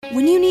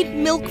When you need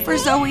milk for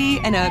Zoe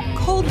and a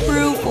cold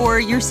brew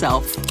for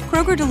yourself,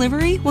 Kroger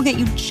Delivery will get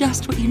you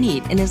just what you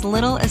need in as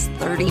little as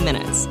 30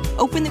 minutes.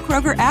 Open the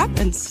Kroger app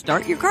and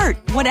start your cart,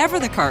 whatever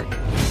the cart.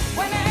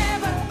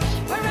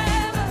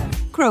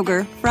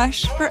 Kroger,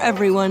 fresh for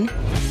everyone.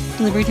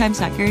 Delivery times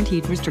not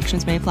guaranteed.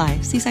 Restrictions may apply.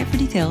 See site for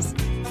details.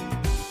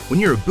 When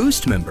you're a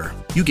Boost member,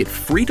 you get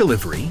free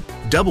delivery,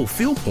 double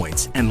fuel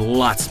points, and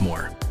lots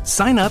more.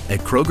 Sign up at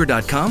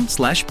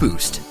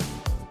Kroger.com/boost.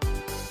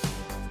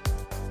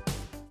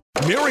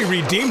 Mary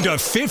redeemed a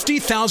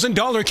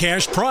 $50,000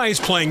 cash prize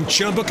playing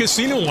Chumba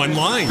Casino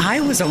online. I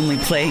was only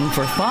playing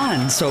for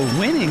fun, so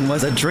winning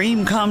was a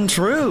dream come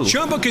true.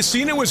 Chumba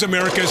Casino is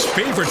America's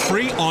favorite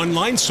free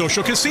online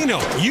social casino.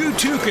 You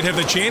too could have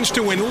the chance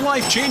to win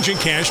life-changing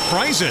cash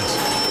prizes.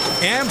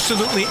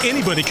 Absolutely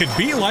anybody could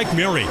be like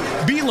Mary.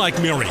 Be like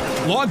Mary.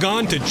 Log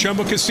on to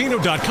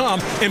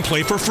ChumbaCasino.com and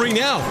play for free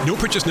now. No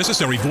purchase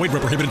necessary. Void where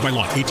prohibited by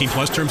law. 18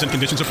 plus terms and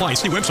conditions apply.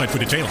 See website for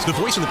details. The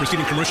voice of the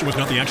preceding commercial was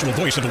not the actual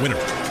voice of the winner.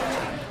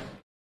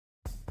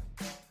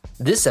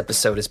 This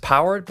episode is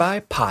powered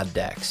by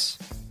Poddex.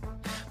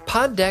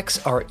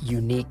 Poddex are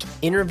unique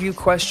interview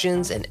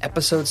questions and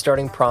episode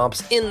starting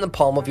prompts in the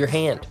palm of your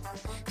hand.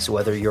 So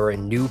whether you're a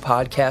new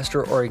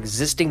podcaster or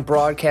existing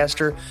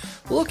broadcaster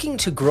looking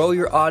to grow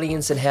your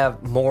audience and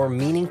have more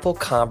meaningful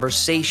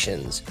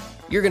conversations,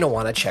 you're going to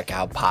want to check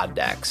out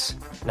Poddex.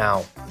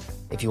 Now,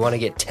 if you want to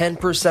get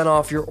 10%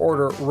 off your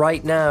order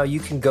right now,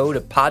 you can go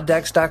to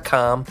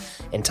poddex.com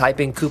and type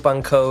in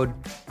coupon code,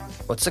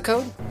 what's the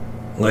code?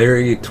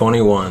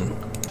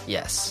 Larry21.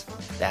 Yes,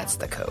 that's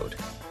the code.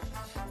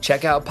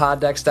 Check out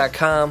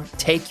poddex.com.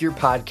 Take your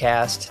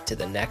podcast to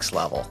the next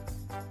level.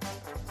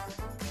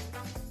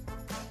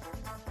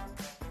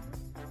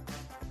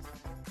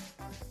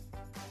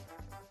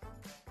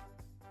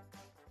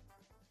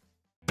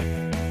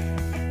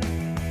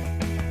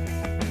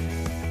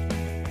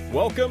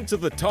 Welcome to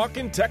the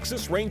Talkin'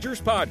 Texas Rangers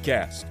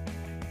podcast,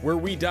 where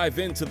we dive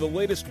into the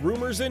latest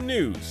rumors and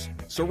news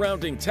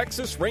surrounding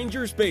Texas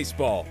Rangers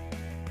baseball.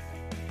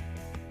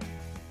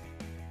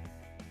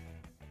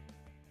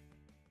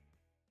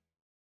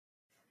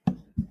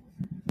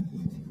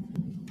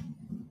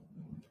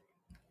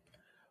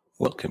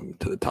 Welcome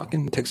to the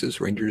Talkin' Texas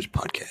Rangers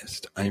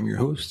podcast. I am your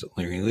host,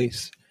 Larry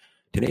Lace.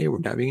 Today we're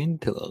diving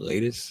into the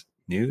latest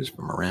news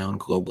from around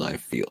Globe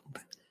Life Field.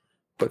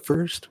 But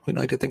first, we'd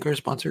like to thank our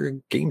sponsor,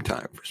 Game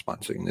Time, for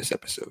sponsoring this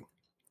episode.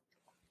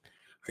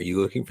 Are you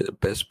looking for the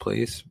best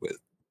place with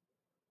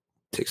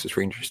Texas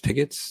Rangers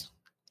tickets,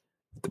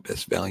 the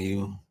best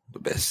value, the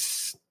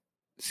best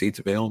seats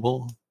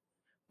available,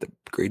 the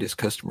greatest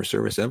customer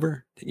service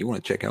ever? Then you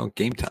want to check out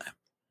Game Time.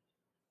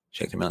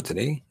 Check them out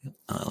today.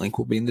 Link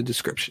will be in the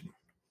description.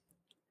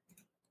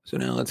 So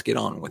now let's get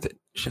on with it,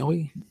 shall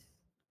we?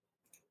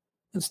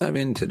 Let's dive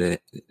into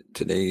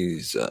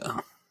today's,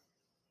 I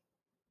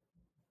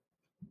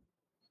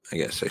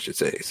guess I should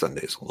say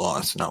Sunday's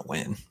loss, not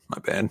win. My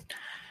bad.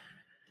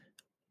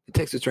 The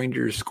Texas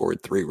Rangers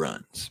scored 3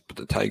 runs, but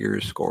the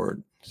Tigers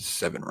scored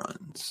 7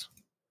 runs.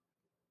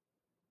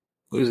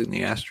 Losing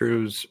the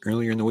Astros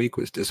earlier in the week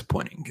was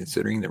disappointing,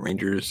 considering the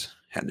Rangers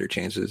had their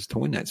chances to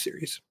win that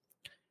series.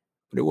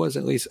 But it was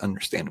at least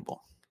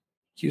understandable.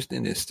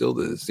 Houston is still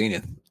the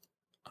zenith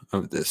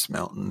of this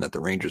mountain that the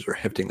Rangers are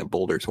hefting the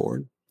boulder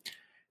toward.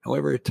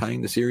 However,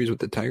 tying the series with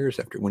the Tigers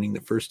after winning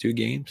the first 2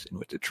 games and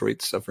with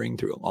Detroit suffering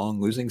through a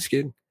long losing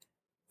skid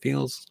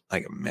feels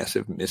like a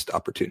massive missed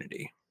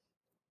opportunity.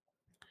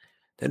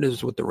 That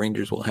is what the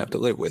Rangers will have to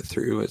live with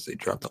through as they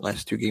drop the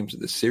last 2 games of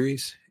the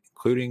series,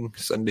 including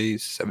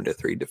Sunday's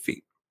 7-3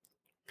 defeat.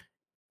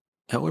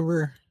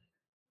 However,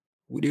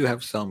 we do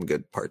have some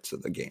good parts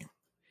of the game.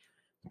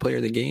 The player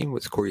of the game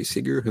was Corey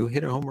Seager, who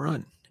hit a home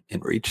run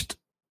and reached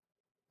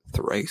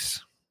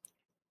thrice.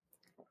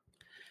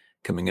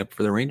 Coming up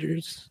for the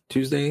Rangers,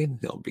 Tuesday,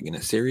 they'll begin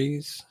a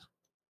series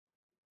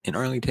in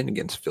Arlington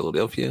against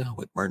Philadelphia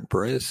with Martin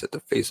Perez set to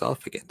face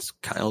off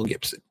against Kyle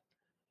Gibson.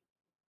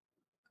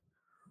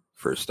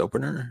 First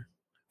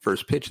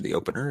pitch of the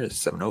opener is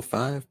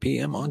 7:05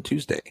 p.m. on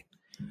Tuesday.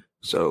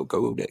 So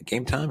go to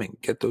Game Time and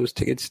get those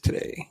tickets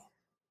today.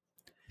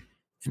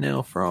 And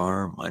now for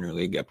our minor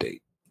league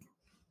update.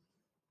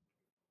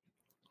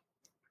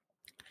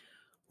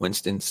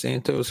 Winston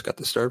Santos got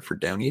the start for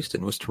Down East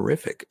and was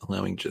terrific,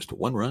 allowing just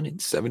 1 run in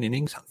 7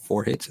 innings on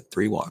 4 hits and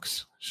 3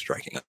 walks,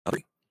 striking out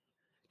 3.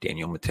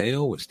 Daniel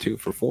Mateo was 2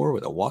 for 4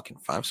 with a walk and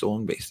 5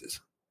 stolen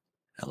bases.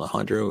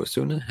 Alejandro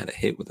Osuna had a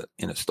hit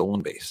and a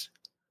stolen base.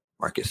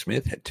 Marcus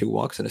Smith had 2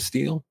 walks and a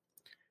steal.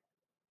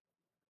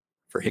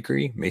 For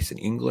Hickory, Mason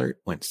Englert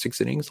went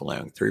 6 innings,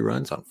 allowing 3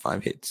 runs on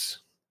 5 hits,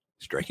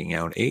 striking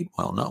out 8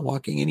 while not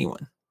walking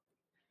anyone.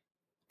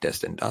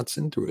 Destin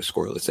Dotson threw a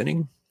scoreless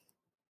inning.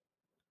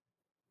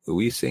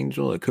 Luis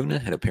Angel Acuna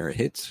had a pair of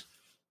hits.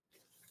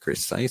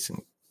 Chris Seiss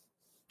and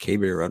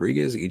Keber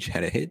Rodriguez each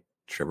had a hit.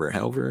 Trevor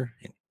Halver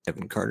and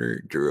Evan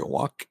Carter drew a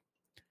walk.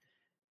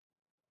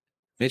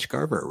 Mitch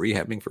Garver,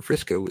 rehabbing for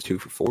Frisco, was 2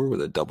 for 4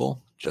 with a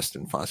double.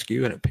 Justin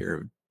Foscue had a pair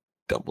of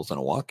doubles and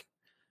a walk.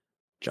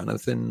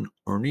 Jonathan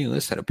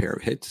Ornelas had a pair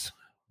of hits.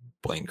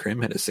 Blaine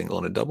Crim had a single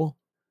and a double.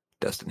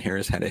 Dustin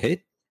Harris had a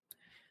hit.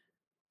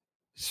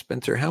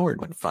 Spencer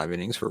Howard went 5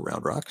 innings for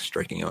Round Rock,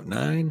 striking out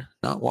 9,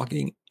 not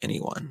walking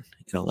anyone,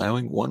 and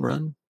allowing 1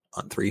 run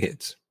on 3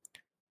 hits.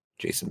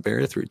 Jason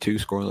Barrett threw 2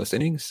 scoreless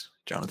innings.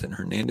 Jonathan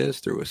Hernandez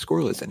threw a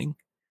scoreless inning.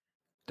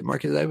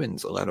 DeMarcus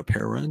Evans allowed a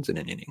pair of runs in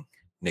an inning.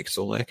 Nick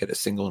Solak had a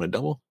single and a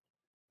double.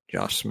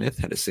 Josh Smith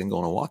had a single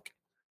and a walk.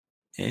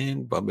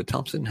 And Bubba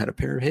Thompson had a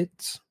pair of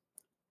hits.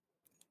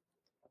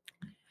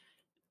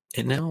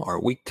 And now our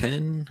Week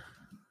 10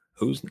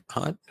 Who's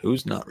Hot,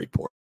 Who's Not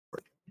report.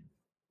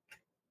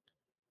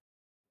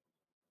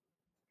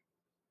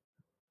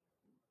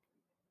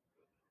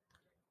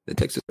 The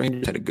Texas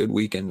Rangers had a good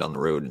weekend on the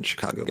road in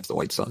Chicago against the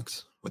White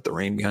Sox. With the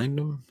rain behind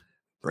them,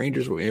 the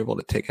Rangers were able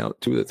to take out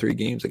 2 of the 3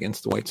 games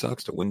against the White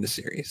Sox to win the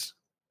series.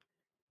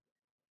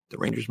 The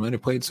Rangers might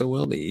have played so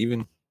well they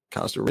even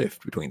caused a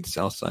rift between the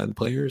South Side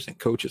players and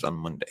coaches on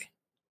Monday.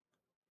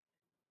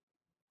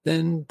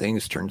 Then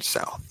things turned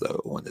south,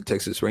 though, when the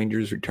Texas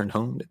Rangers returned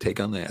home to take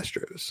on the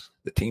Astros.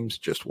 The teams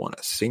just won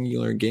a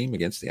singular game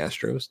against the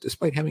Astros,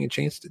 despite having a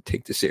chance to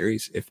take the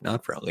series, if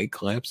not for a late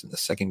collapse in the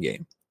second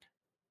game.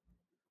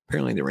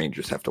 Apparently, the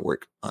Rangers have to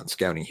work on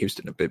scouting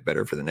Houston a bit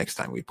better for the next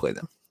time we play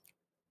them.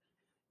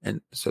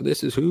 And so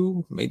this is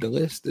who made the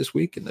list this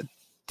week in the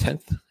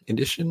 10th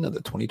edition of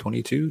the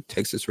 2022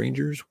 Texas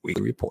Rangers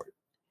Weekly Report.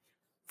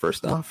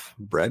 First off,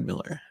 Brad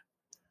Miller.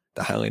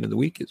 The highlight of the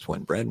week is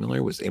when Brad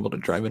Miller was able to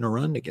drive in a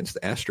run against the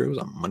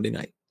Astros on Monday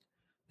night.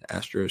 The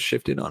Astros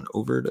shifted on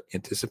over to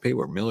anticipate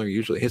where Miller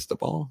usually hits the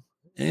ball,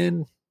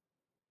 and,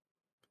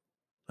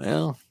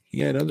 well, he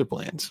had other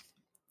plans.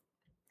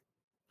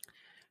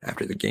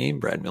 After the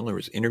game, Brad Miller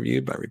was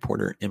interviewed by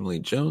reporter Emily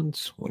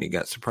Jones when he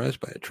got surprised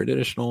by a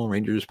traditional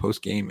Rangers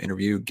post-game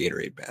interview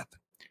Gatorade bath.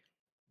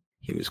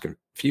 He was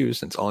confused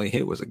since all he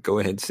hit was a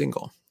go-ahead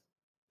single.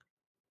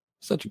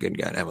 Such a good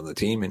guy to have on the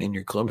team and in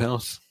your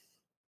clubhouse.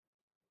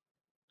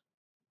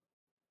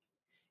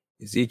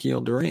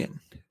 Ezekiel Duran.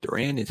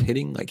 Duran is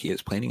hitting like he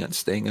is planning on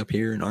staying up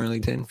here in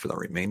Arlington for the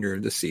remainder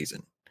of the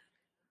season.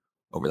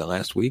 Over the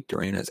last week,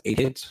 Duran has 8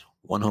 hits,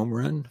 1 home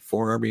run,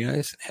 4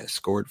 RBIs, and has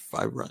scored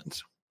 5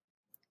 runs.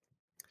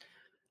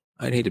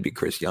 I'd hate to be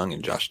Chris Young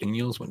and Josh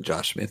Daniels when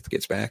Josh Smith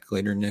gets back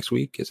later next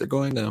week, as they're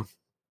going to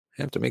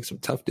have to make some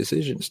tough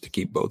decisions to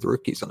keep both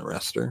rookies on the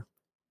roster.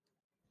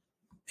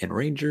 And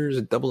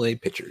Rangers AA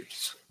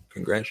pitchers.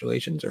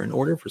 Congratulations are in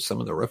order for some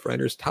of the Rough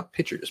Riders' top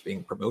pitchers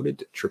being promoted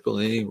to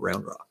AAA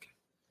Round Rock.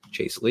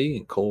 Chase Lee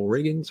and Cole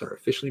Riggins are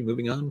officially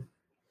moving on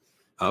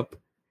up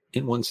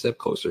and 1 step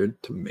closer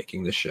to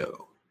making the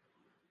show.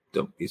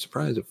 Don't be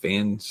surprised if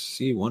fans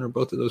see one or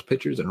both of those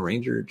pitchers in a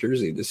Ranger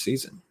jersey this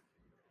season.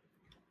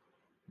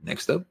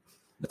 Next up,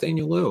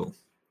 Nathaniel Lowe.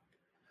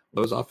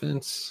 Lowe's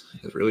offense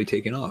has really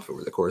taken off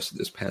over the course of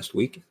this past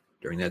week.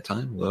 During that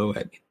time, Lowe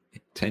had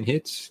 10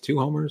 hits, 2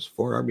 homers,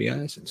 4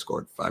 RBIs, and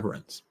scored 5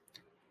 runs.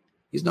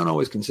 He's not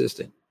always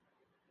consistent,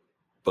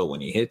 but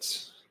when he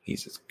hits,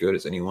 he's as good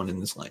as anyone in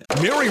this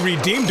lineup. Mary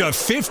redeemed a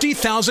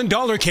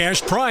 $50,000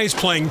 cash prize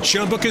playing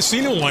Chumba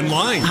Casino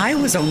online. I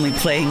was only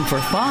playing for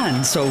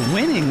fun, so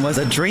winning was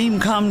a dream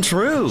come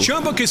true.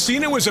 Chumba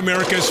Casino is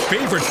America's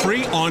favorite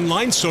free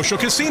online social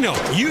casino.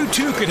 You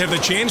too could have the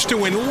chance to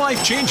win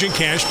life-changing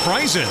cash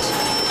prizes.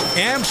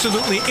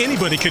 Absolutely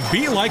anybody could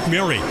be like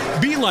Mary.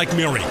 Be like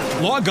Mary.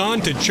 Log on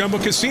to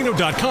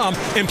ChumbaCasino.com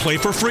and play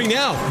for free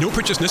now. No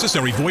purchase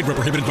necessary. Void where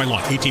prohibited by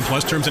law. 18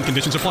 plus terms and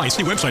conditions apply.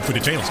 See website for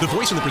details. The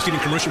voice in the preceding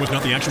commercial was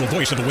not the actual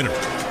voice of the winner.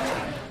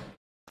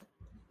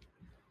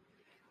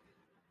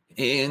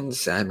 And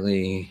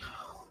sadly,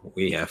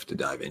 we have to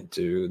dive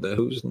into the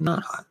Who's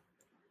Not Hot.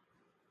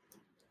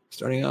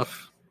 Starting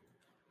off,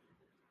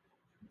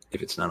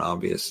 if it's not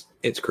obvious,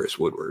 it's Chris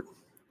Woodward.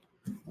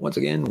 Once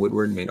again,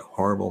 Woodward made a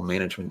horrible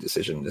management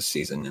decision this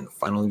season in the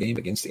final game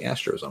against the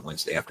Astros on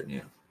Wednesday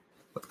afternoon.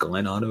 With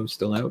Glenn Otto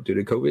still out due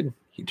to COVID,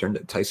 he turned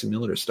to Tyson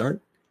Miller to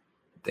start.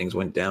 Things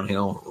went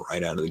downhill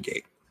right out of the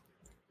gate.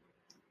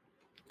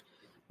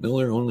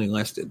 Miller only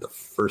lasted the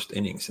first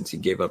inning since he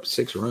gave up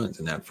 6 runs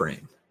in that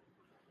frame.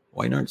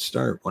 Why not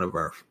start one of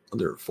our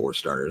other 4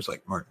 starters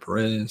like Martin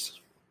Perez,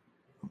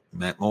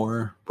 Matt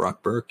Moore,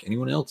 Brock Burke,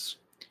 anyone else?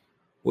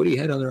 Woody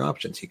had other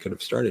options he could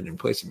have started in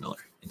place of Miller.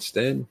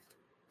 Instead,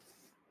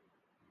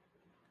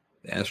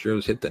 the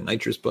Astros hit the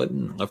nitrous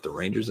button and left the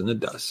Rangers in the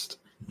dust.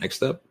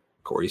 Next up,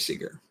 Corey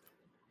Seager.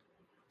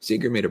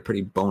 Seager made a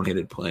pretty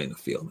boneheaded play in the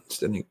field.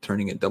 Instead of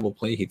turning a double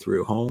play, he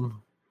threw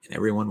home, and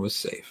everyone was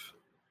safe.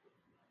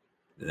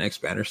 The next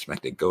batter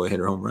smacked a go-ahead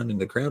home run in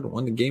the crowd and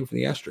won the game for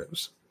the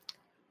Astros.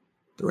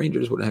 The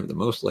Rangers would have the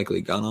most likely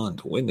gone on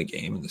to win the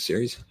game in the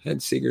series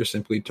had Seager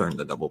simply turned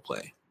the double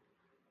play.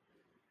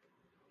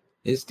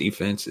 His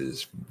defense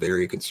is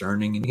very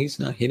concerning, and he's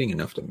not hitting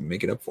enough to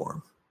make it up for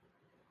him.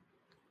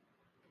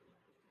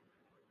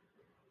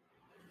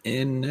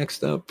 And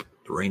next up,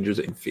 the Rangers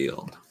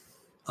infield.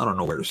 I don't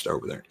know where to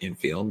start with their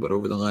infield, but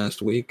over the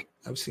last week,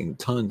 I've seen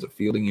tons of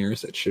fielding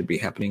errors that should be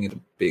happening at the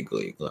big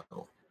league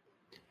level.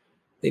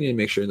 They need to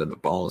make sure that the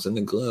ball is in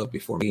the glove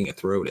before making a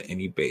throw to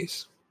any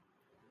base.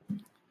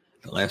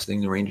 The last thing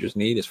the Rangers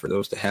need is for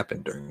those to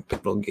happen during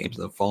pivotal games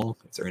in the fall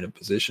if they're in a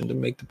position to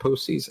make the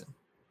postseason.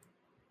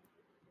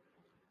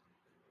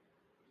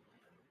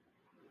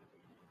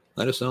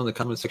 Let us know in the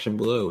comment section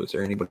below, is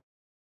there anybody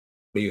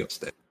else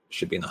that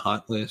should be in the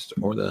hot list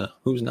or the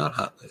who's not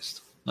hot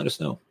list? Let us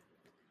know.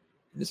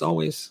 And as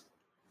always,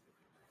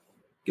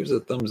 give us a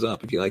thumbs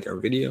up if you like our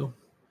video.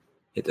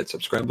 Hit that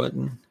subscribe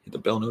button. Hit the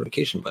bell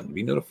notification button to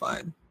be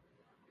notified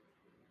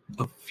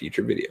of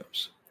future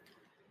videos.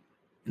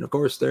 And of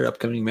course, their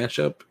upcoming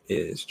matchup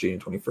is June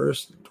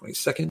 21st and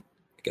 22nd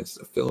against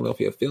the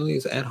Philadelphia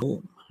Phillies at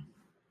home.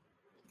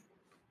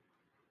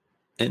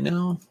 And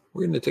now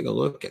we're going to take a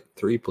look at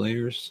 3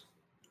 players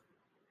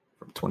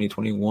from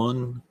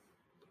 2021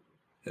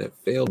 that have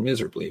failed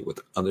miserably with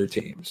other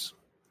teams.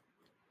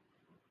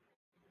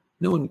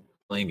 No one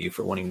blame you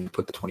for wanting to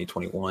put the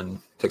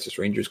 2021 Texas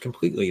Rangers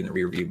completely in the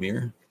rearview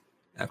mirror.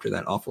 After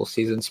that awful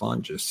season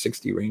spawned just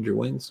 60 Ranger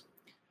wins,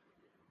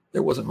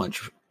 there wasn't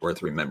much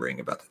worth remembering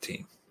about the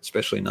team,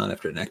 especially not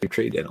after an active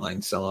trade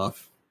deadline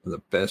sell-off of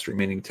the best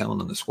remaining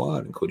talent on the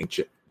squad, including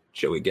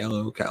Joey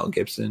Gallo, Kyle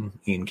Gibson,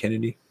 Ian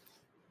Kennedy.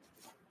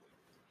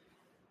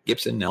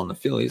 Gibson now in the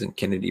Phillies and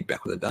Kennedy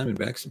back with the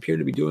Diamondbacks appear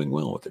to be doing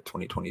well with their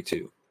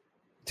 2022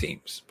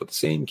 teams, but the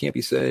same can't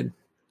be said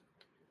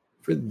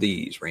for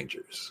these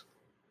Rangers.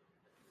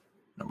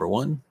 Number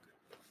 1,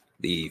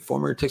 the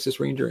former Texas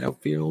Ranger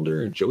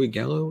outfielder Joey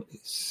Gallo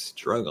is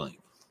struggling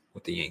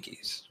with the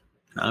Yankees.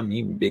 And I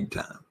mean big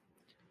time.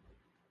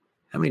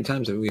 How many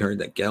times have we heard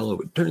that Gallo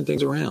would turn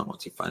things around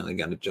once he finally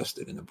got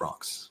adjusted in the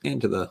Bronx and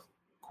to the,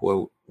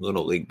 quote,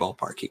 little league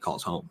ballpark he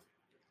calls home?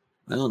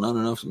 Well, not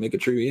enough to make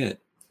it true yet.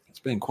 It's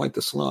been quite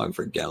the slog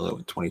for Gallo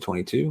in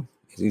 2022,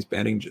 as he's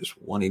batting just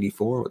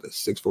 184 with a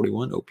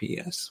 641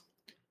 OPS.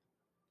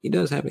 He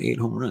does have 8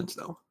 home runs,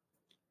 though.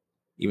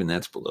 Even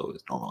that's below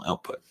his normal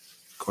output.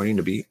 According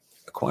to be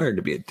acquired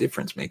to be a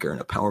difference maker in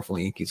a powerful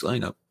Yankees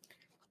lineup,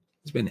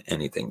 he's been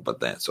anything but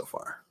that so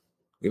far.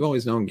 We've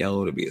always known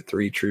Gallo to be a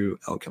 3 true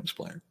outcomes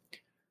player,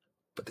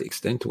 but the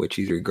extent to which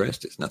he's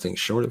regressed is nothing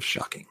short of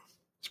shocking,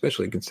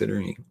 especially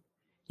considering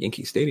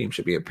Yankee Stadium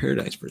should be a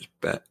paradise for his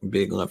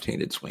big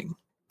left-handed swing.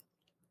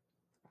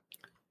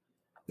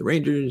 The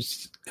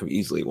Rangers have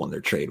easily won their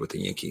trade with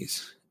the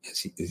Yankees,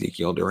 as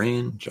Ezekiel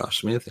Duran,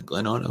 Josh Smith, and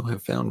Glenn Otto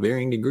have found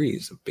varying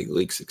degrees of big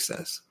league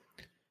success.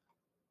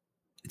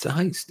 It's a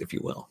heist, if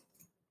you will.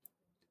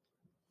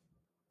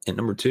 And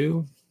number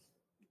 2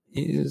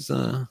 is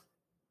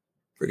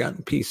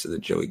forgotten piece of the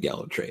Joey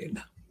Gallo trade.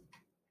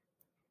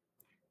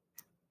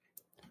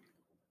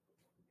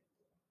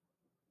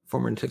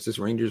 Former Texas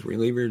Rangers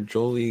reliever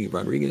Joely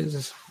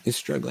Rodriguez is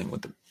struggling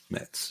with the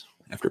Mets.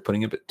 After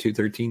putting up a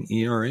 .213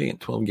 ERA in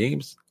 12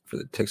 games for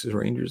the Texas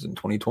Rangers in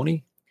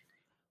 2020,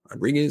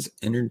 Rodriguez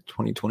entered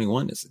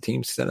 2021 as the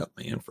team's setup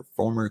man for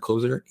former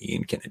closer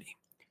Ian Kennedy.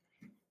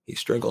 He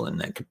struggled in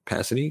that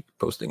capacity,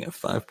 posting a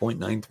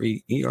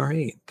 5.93 ERA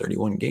in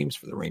 31 games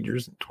for the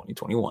Rangers in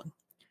 2021.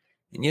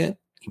 And yet,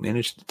 he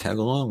managed to tag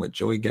along with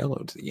Joey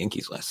Gallo to the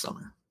Yankees last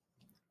summer.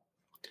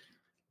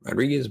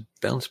 Rodriguez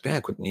bounced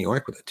back with New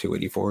York with a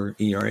 .284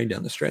 ERA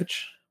down the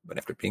stretch, but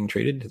after being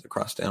traded to the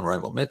crosstown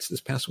rival Mets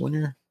this past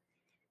winter,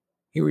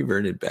 he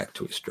reverted back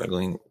to his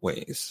struggling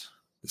ways.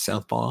 The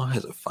southpaw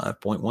has a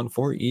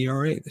 5.14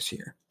 ERA this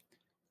year.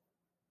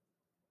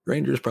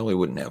 Rangers probably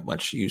wouldn't have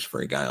much use for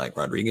a guy like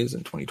Rodriguez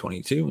in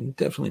 2022, and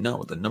definitely not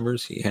with the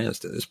numbers he has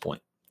to this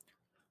point.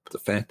 But the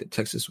fact that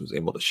Texas was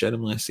able to shed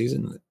him last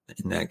season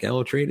in that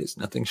Gallo trade is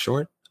nothing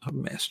short of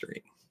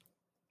mastery.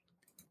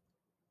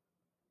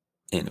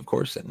 And of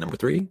course, at number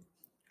 3,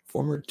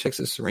 former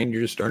Texas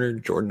Rangers starter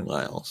Jordan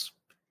Lyles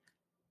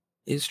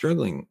is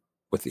struggling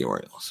with the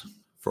Orioles.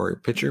 For a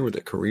pitcher with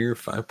a career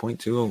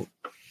 5.20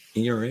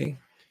 ERA,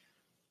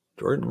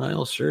 Jordan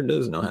Lyles sure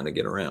does know how to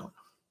get around.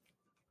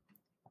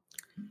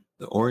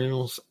 The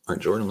Orioles are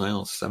Jordan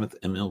Lyles' 7th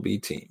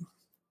MLB team,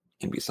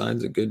 and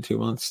besides a good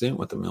 2-month stint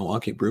with the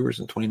Milwaukee Brewers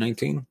in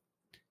 2019,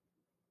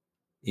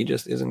 he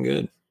just isn't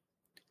good.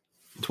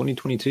 In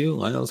 2022,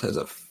 Lyles has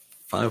a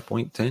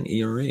 5.10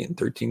 ERA in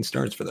 13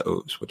 starts for the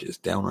O's, which is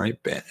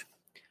downright bad.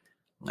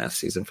 Last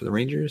season for the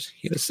Rangers,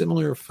 he had a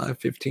similar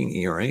 5.15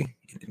 ERA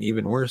and an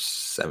even worse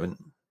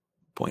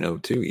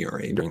 7.02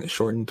 ERA during the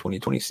shortened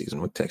 2020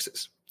 season with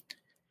Texas.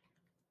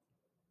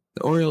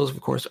 The Orioles, of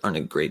course, aren't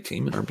a great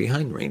team and are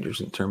behind Rangers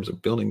in terms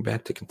of building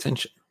back to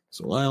contention,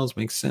 so Lyles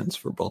makes sense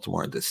for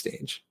Baltimore at this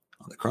stage.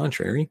 On the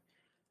contrary,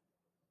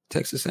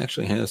 Texas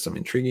actually has some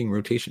intriguing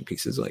rotation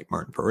pieces like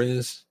Martin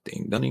Perez,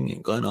 Dane Dunning,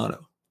 and Glenn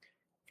Otto.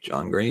 If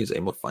John Gray is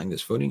able to find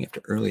his footing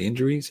after early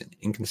injuries and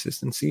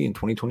inconsistency in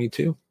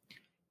 2022,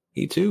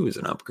 he too is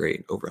an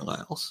upgrade over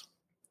Lyles.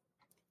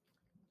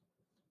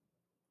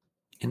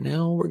 And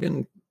now we're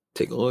going to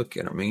take a look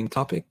at our main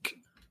topic.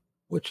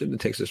 What should the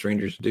Texas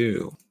Rangers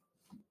do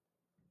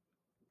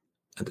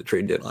at the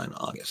trade deadline in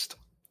August?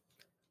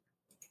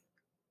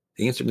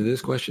 The answer to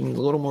this question is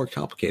a little more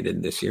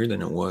complicated this year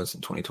than it was in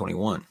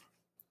 2021.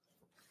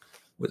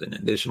 With an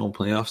additional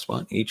playoff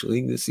spot in each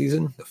league this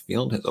season, the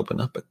field has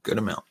opened up a good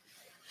amount,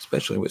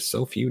 especially with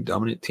so few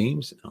dominant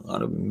teams and a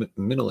lot of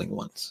middling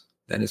ones.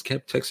 That has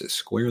kept Texas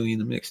squarely in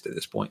the mix to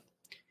this point.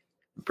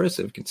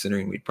 Impressive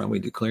considering we'd probably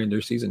declared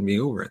their season to be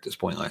over at this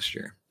point last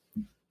year.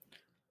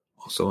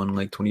 Also,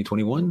 unlike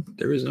 2021,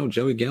 there is no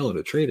Joey Gallo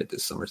to trade at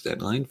this summer's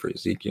deadline for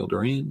Ezekiel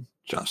Duran,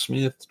 Josh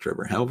Smith,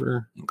 Trevor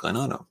Halver, and Glenn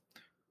Otto.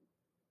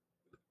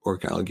 Or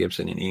Kyle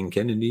Gibson and Ian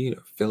Kennedy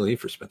to Philly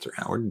for Spencer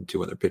Howard and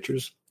 2 other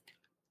pitchers.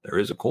 There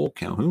is a Cole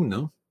Calhoun,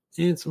 though,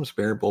 and some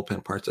spare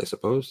bullpen parts, I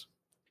suppose.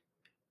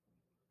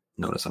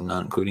 Notice I'm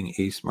not including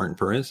Ace Martin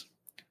Perez.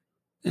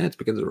 That's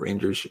because the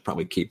Rangers should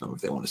probably keep him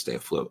if they want to stay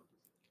afloat.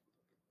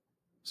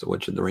 So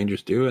what should the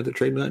Rangers do at the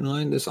trade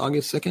deadline this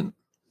August 2nd?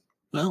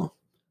 Well,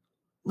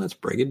 let's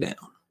break it down.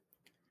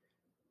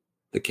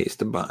 The case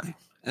to buy.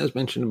 As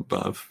mentioned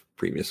above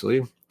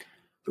previously, the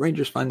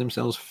Rangers find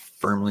themselves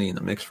firmly in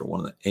the mix for one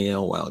of the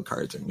AL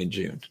wildcards in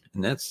mid-June,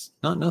 and that's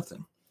not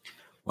nothing.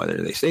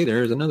 Whether they stay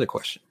there is another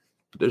question,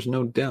 but there's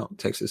no doubt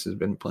Texas has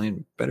been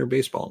playing better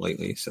baseball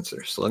lately since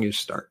their sluggish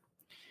start.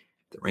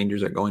 If the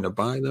Rangers are going to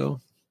buy,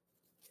 though,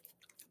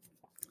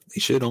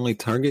 they should only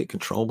target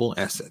controllable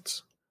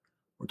assets.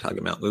 We're talking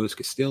about Luis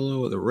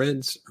Castillo of the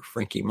Reds or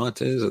Frankie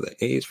Montes of the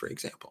A's, for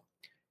example.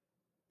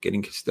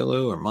 Getting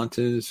Castillo or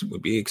Montes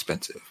would be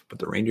expensive, but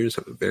the Rangers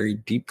have a very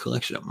deep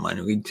collection of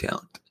minor league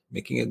talent,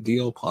 making a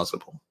deal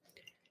plausible.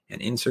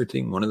 And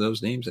inserting one of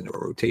those names into a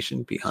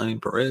rotation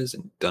behind Perez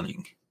and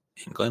Dunning,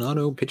 and Glenn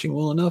Otto pitching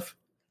well enough,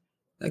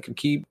 that could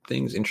keep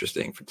things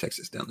interesting for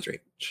Texas down the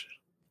stretch.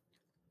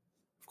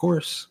 Of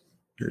course,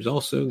 there's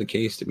also the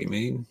case to be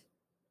made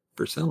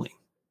for selling.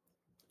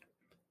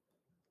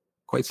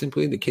 Quite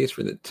simply, the case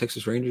for the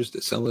Texas Rangers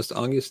to sell this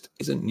August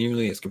isn't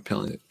nearly as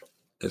compelling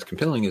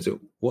as it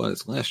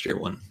was last year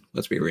when,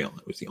 let's be real,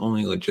 it was the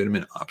only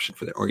legitimate option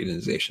for the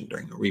organization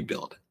during a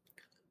rebuild.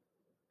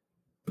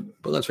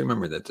 But let's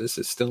remember that this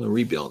is still a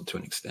rebuild to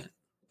an extent,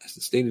 as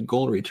the stated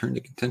goal to return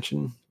to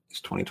contention is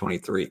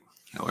 2023.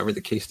 However, the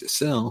case to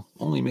sell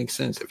only makes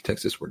sense if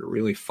Texas were to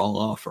really fall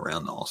off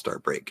around the All-Star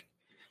break.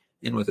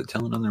 And with the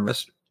talent on their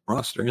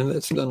roster,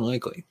 that seems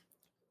unlikely.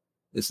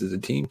 This is a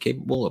team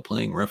capable of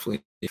playing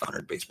roughly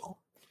 500 baseball.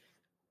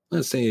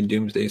 Let's say a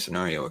doomsday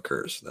scenario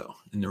occurs, though,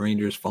 and the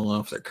Rangers fall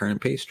off their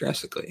current pace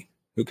drastically.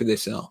 Who could they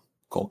sell?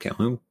 Cole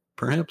Calhoun,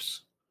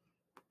 perhaps?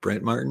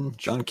 Brett Martin,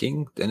 John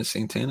King, Dennis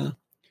Santana,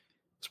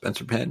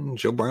 Spencer Patton,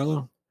 Joe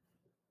Barlow?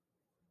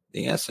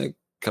 The asset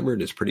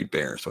cupboard is pretty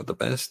bare, so at the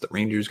best, the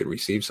Rangers could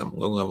receive some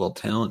low-level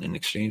talent in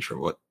exchange for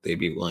what they'd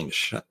be willing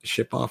to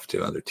ship off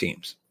to other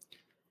teams.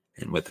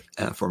 And with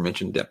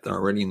aforementioned depth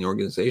already in the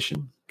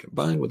organization,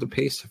 combined with the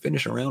pace to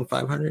finish around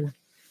 500,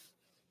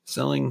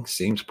 selling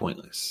seems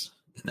pointless.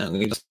 And that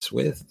leaves us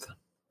with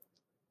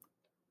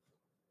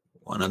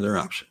one other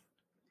option.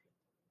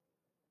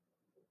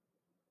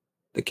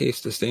 The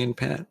case to stand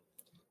pat.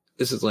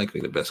 This is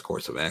likely the best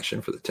course of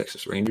action for the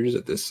Texas Rangers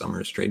at this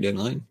summer's trade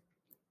deadline.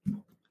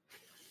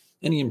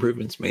 Any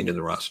improvements made to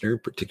the roster,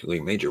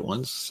 particularly major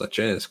ones, such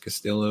as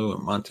Castillo or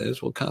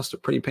Montes, will cost a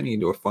pretty penny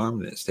to a farm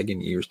that has taken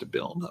years to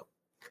build up.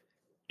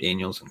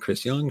 Daniels and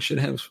Chris Young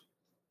should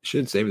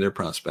save their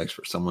prospects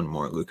for someone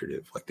more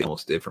lucrative, like they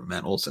almost did for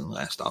Matt Olson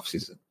last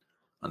offseason.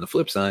 On the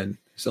flip side,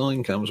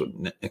 selling comes with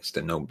next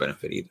to no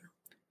benefit either.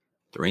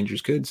 The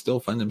Rangers could still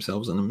find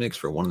themselves in the mix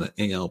for one of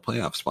the AL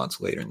playoff spots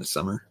later in the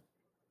summer,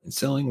 and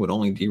selling would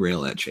only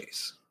derail that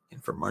chase,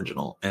 and for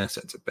marginal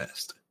assets at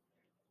best.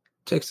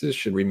 Texas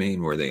should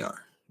remain where they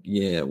are.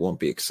 Yeah, it won't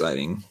be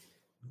exciting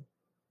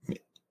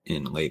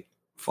in late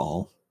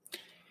fall.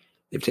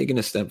 They've taken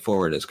a step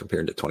forward as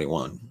compared to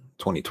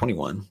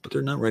 2021, but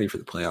they're not ready for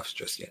the playoffs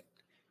just yet.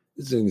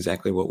 This is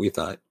exactly what we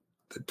thought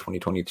the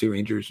 2022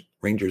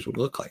 Rangers would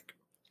look like.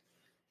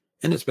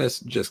 And it's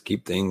best to just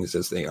keep things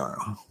as they are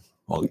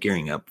while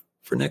gearing up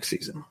for next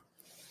season.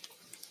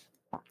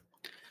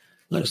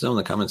 Let us know in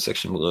the comments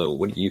section below,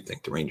 what do you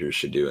think the Rangers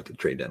should do at the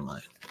trade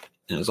deadline?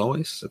 And as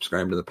always,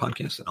 subscribe to the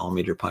podcast on all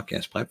major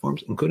podcast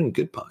platforms, including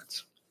Good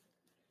Pods.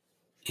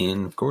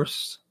 And of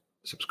course,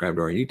 subscribe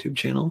to our YouTube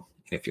channel.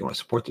 And if you want to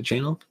support the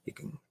channel, you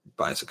can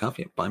buy us a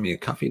coffee at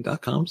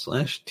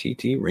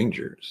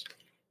buymeacoffee.com/TTRangers.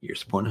 Your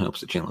support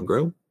helps the channel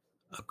grow,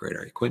 upgrade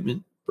our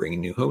equipment, bring in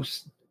new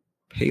hosts,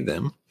 pay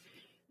them,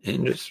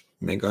 and just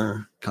make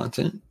our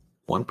content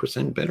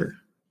 1% better.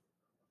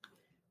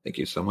 Thank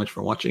you so much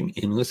for watching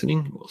and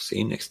listening. We'll see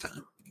you next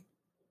time.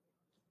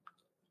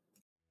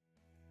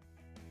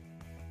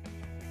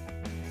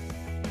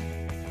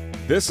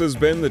 This has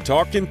been the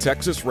Talkin'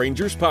 Texas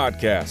Rangers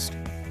podcast.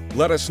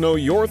 Let us know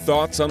your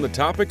thoughts on the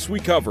topics we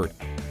covered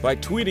by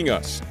tweeting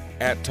us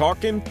at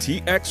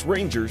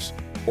TalkinTXRangers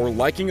or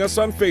liking us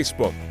on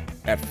Facebook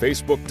at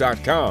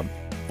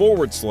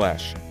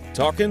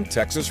facebook.com/Talkin'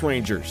 Texas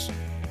Rangers.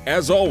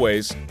 As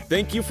always,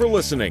 thank you for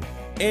listening,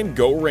 and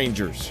go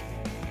Rangers!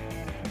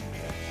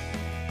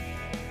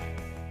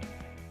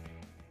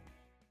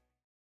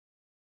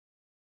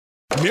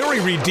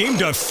 Mary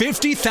redeemed a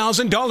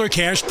 $50,000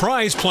 cash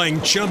prize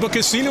playing Chumba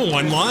Casino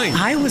online.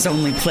 I was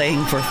only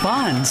playing for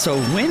fun, so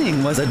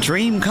winning was a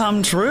dream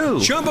come true.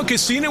 Chumba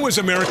Casino is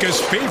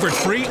America's favorite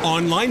free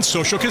online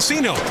social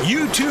casino.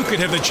 You too could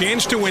have the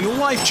chance to win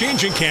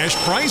life-changing cash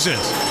prizes.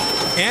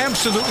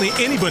 Absolutely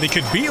anybody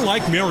could be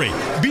like Mary.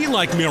 Be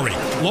like Mary.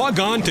 Log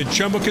on to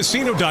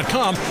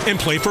ChumboCasino.com and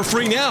play for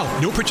free now.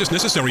 No purchase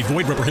necessary.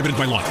 Void where prohibited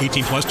by law.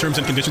 18 plus terms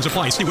and conditions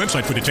apply. See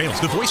website for details.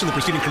 The voice in the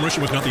preceding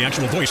commercial was not the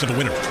actual voice of the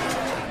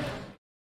winner.